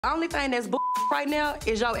The only thing that's right now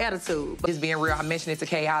is your attitude. Just being real, I mentioned it to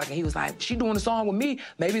Khaotic, and he was like, she doing a song with me.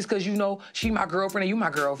 Maybe it's because, you know, she my girlfriend and you my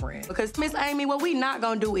girlfriend. Because, Miss Amy, what we not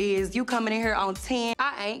gonna do is you coming in here on 10,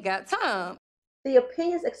 I ain't got time. The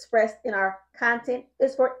opinions expressed in our content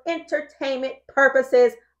is for entertainment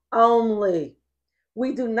purposes only.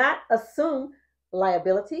 We do not assume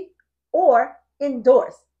liability or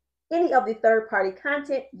endorse any of the third-party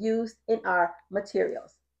content used in our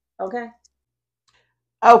materials. Okay?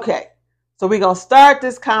 Okay. So we're going to start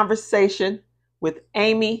this conversation with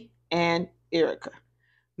Amy and Erica.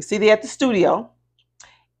 We see they at the studio,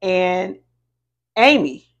 and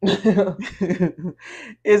Amy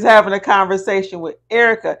is having a conversation with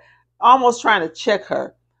Erica, almost trying to check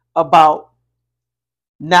her about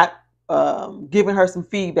not giving her some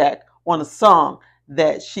feedback on a song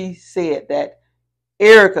that she said that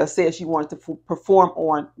Erica said she wanted to perform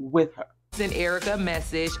on with her. Sent Erica a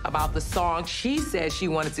message about the song she said she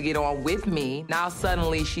wanted to get on with me. Now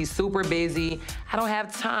suddenly she's super busy. I don't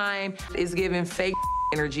have time. It's giving fake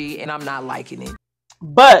energy and I'm not liking it.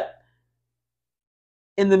 But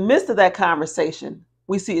in the midst of that conversation,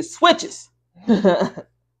 we see it switches. The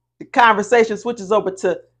conversation switches over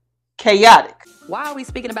to Khaotic. Why are we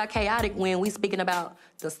speaking about Khaotic when we speaking about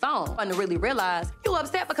the song? I didn't really realize you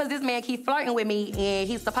upset because this man keep flirting with me and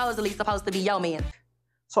he's supposedly supposed to be your man.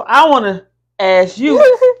 So I want to ask you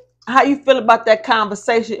how you feel about that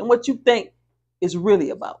conversation and what you think it's really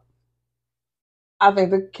about. I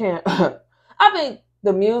think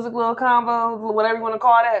the music little combo, whatever you want to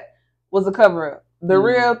call that, was a cover up. The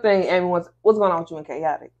real thing, Amy, was what's going on with you and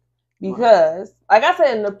Khaotic. Because, like I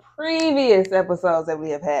said in the previous episodes that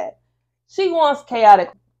we have had, she wants Khaotic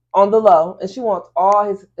on the low and she wants all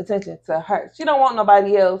his attention to her. She don't want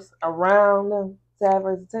nobody else around them to have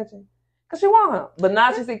her attention. Because she want him. But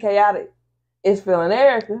now she see Khaotic is feeling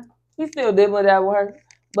Erica. He's still dibbling that with her.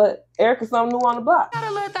 But Erica's something new on the block. Got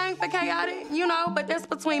a little thing for Khaotic, you know, but that's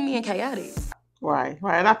between me and Khaotic. Right.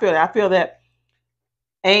 And I feel that. I feel that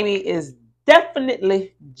Amy is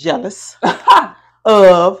definitely jealous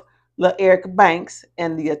of little Erica Banks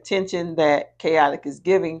and the attention that Khaotic is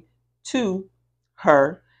giving to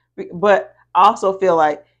her. But I also feel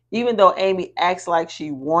like even though Amy acts like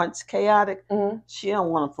she wants Khaotic, she don't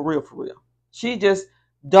want him for real. She just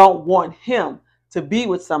don't want him to be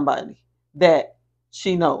with somebody that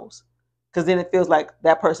she knows. Because then it feels like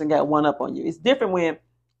that person got one up on you. It's different when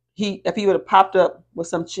if he would have popped up with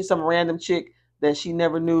some random chick that she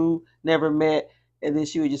never knew, never met, and then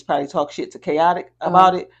she would just probably talk shit to Khaotic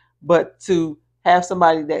about it. But to have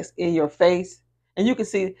somebody that's in your face, and you can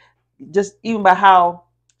see just even by how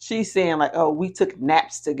she's saying, like, oh, we took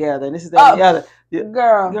naps together, and this is that and the other.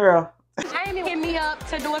 Girl. Amy hit me up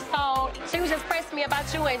to do a song. She was just pressing me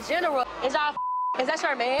about you in general. Is that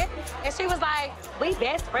your man? And she was like, we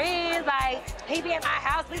best friends. Like, he be in my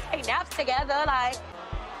house. We take naps together. Like,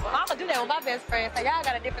 well, I'm gonna do that with my best friend. So y'all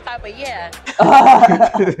got a different type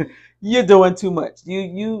of You're doing too much.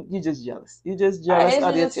 You just jealous. You just jealous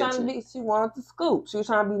of the attention. She wanted to scoop. She was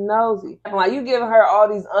trying to be nosy. Like, you giving her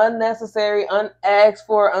all these unnecessary, unasked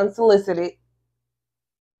for, unsolicited,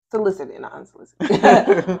 not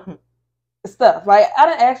unsolicited stuff. Like, I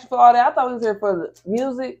didn't ask you for all that. I thought we was here for the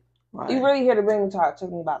music. Right. You really here to bring me to check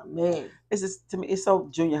me about a man. It's just, to me, it's so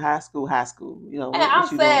junior high school, you know. And I'm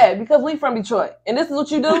sad because we from Detroit. And this is what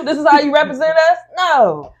you do? This is how you represent us?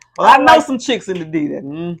 No. Well, I know some chicks in the D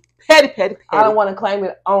that petty. I don't want to claim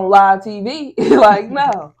it on live TV. Like,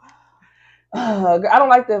 no. I don't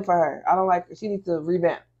like that for her. I don't like it. She needs to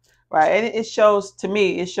revamp. Right. And it shows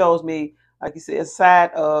me, like you said, a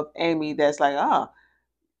side of Amy that's like,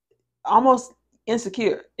 almost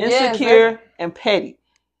insecure and petty.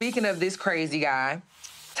 Speaking of this crazy guy,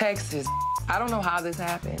 Texas, I don't know how this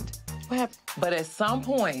happened. What happened? But at some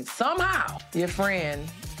point, somehow, your friend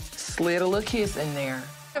slid a little kiss in there.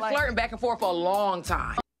 Like, flirting back and forth for a long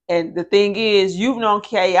time. And the thing is, you've known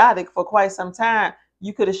Khaotic for quite some time.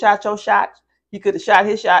 You could have shot your shot. He could have shot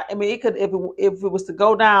his shot. I mean, it could, if it was to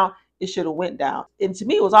go down, it should have went down. And to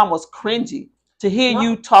me, it was almost cringy to hear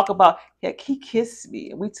you talk about, heck, he kissed me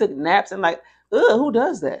and we took naps, and like, ugh, who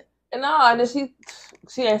does that? And and then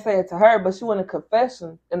she ain't saying it to her, but she went in the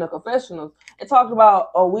confessionals and talked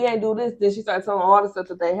about, oh, we ain't do this. Then she started telling all the stuff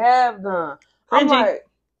that they have done. I'm like,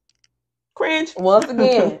 cringe. Once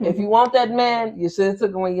again, if you want that man, you should have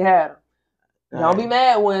took him when you had him. Don't be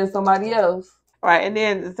mad when somebody else. Right, and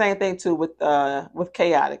then the same thing too with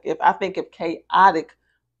Khaotic. If Khaotic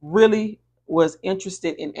really was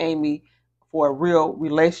interested in Amy for a real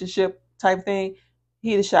relationship type thing,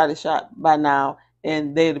 he'd have shot his shot by now,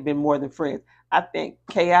 and they'd have been more than friends. I think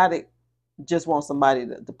Khaotic just wants somebody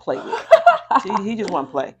to play with. He just want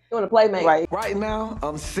to play. You want to play, mate? Right. Right now,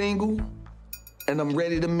 I'm single and I'm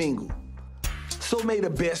ready to mingle. So may the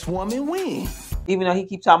best woman win. Even though he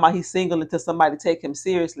keeps talking about he's single until somebody take him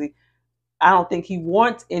seriously, I don't think he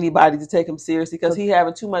wants anybody to take him seriously because he's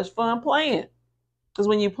having too much fun playing. Because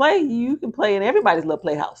when you play, you can play in everybody's little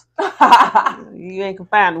playhouse. You ain't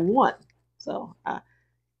confined to one. So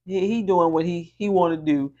he doing what he want to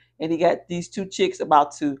do, and he got these two chicks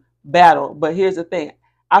about to battle. But here's the thing.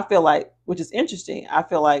 I feel like, which is interesting, I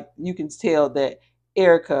feel like you can tell that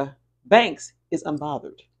Erica Banks is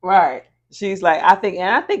unbothered. Right. She's like, I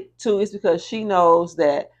think too, it's because she knows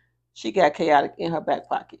that she got Khaotic in her back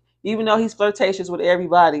pocket. Even though he's flirtatious with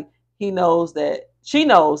everybody, she knows that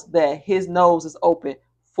his nose is open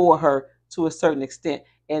for her to a certain extent.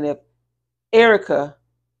 And if Erica,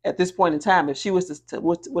 at this point in time, if she would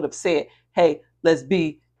have said, "Hey, let's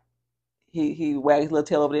be," he wagged his little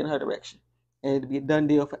tail over there in her direction, and it'd be a done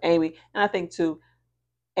deal for Amy. And I think too,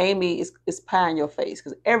 Amy is pie in your face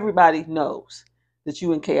because everybody knows that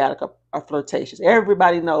you and Khaotic are flirtatious.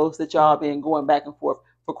 Everybody knows that y'all been going back and forth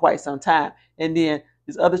for quite some time. And then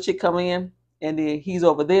this other chick coming in, and then he's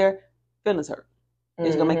over there, feelings hurt.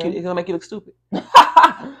 It's gonna make you look stupid.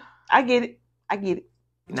 I get it.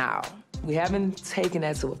 Now, we haven't taken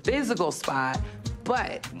that to a physical spot,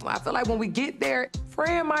 but I feel like when we get there,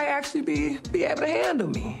 Fred might actually be able to handle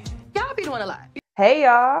me. Y'all be doing a lot. Hey,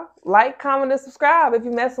 y'all. Like, comment, and subscribe if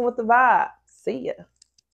you're messing with the vibe. See ya.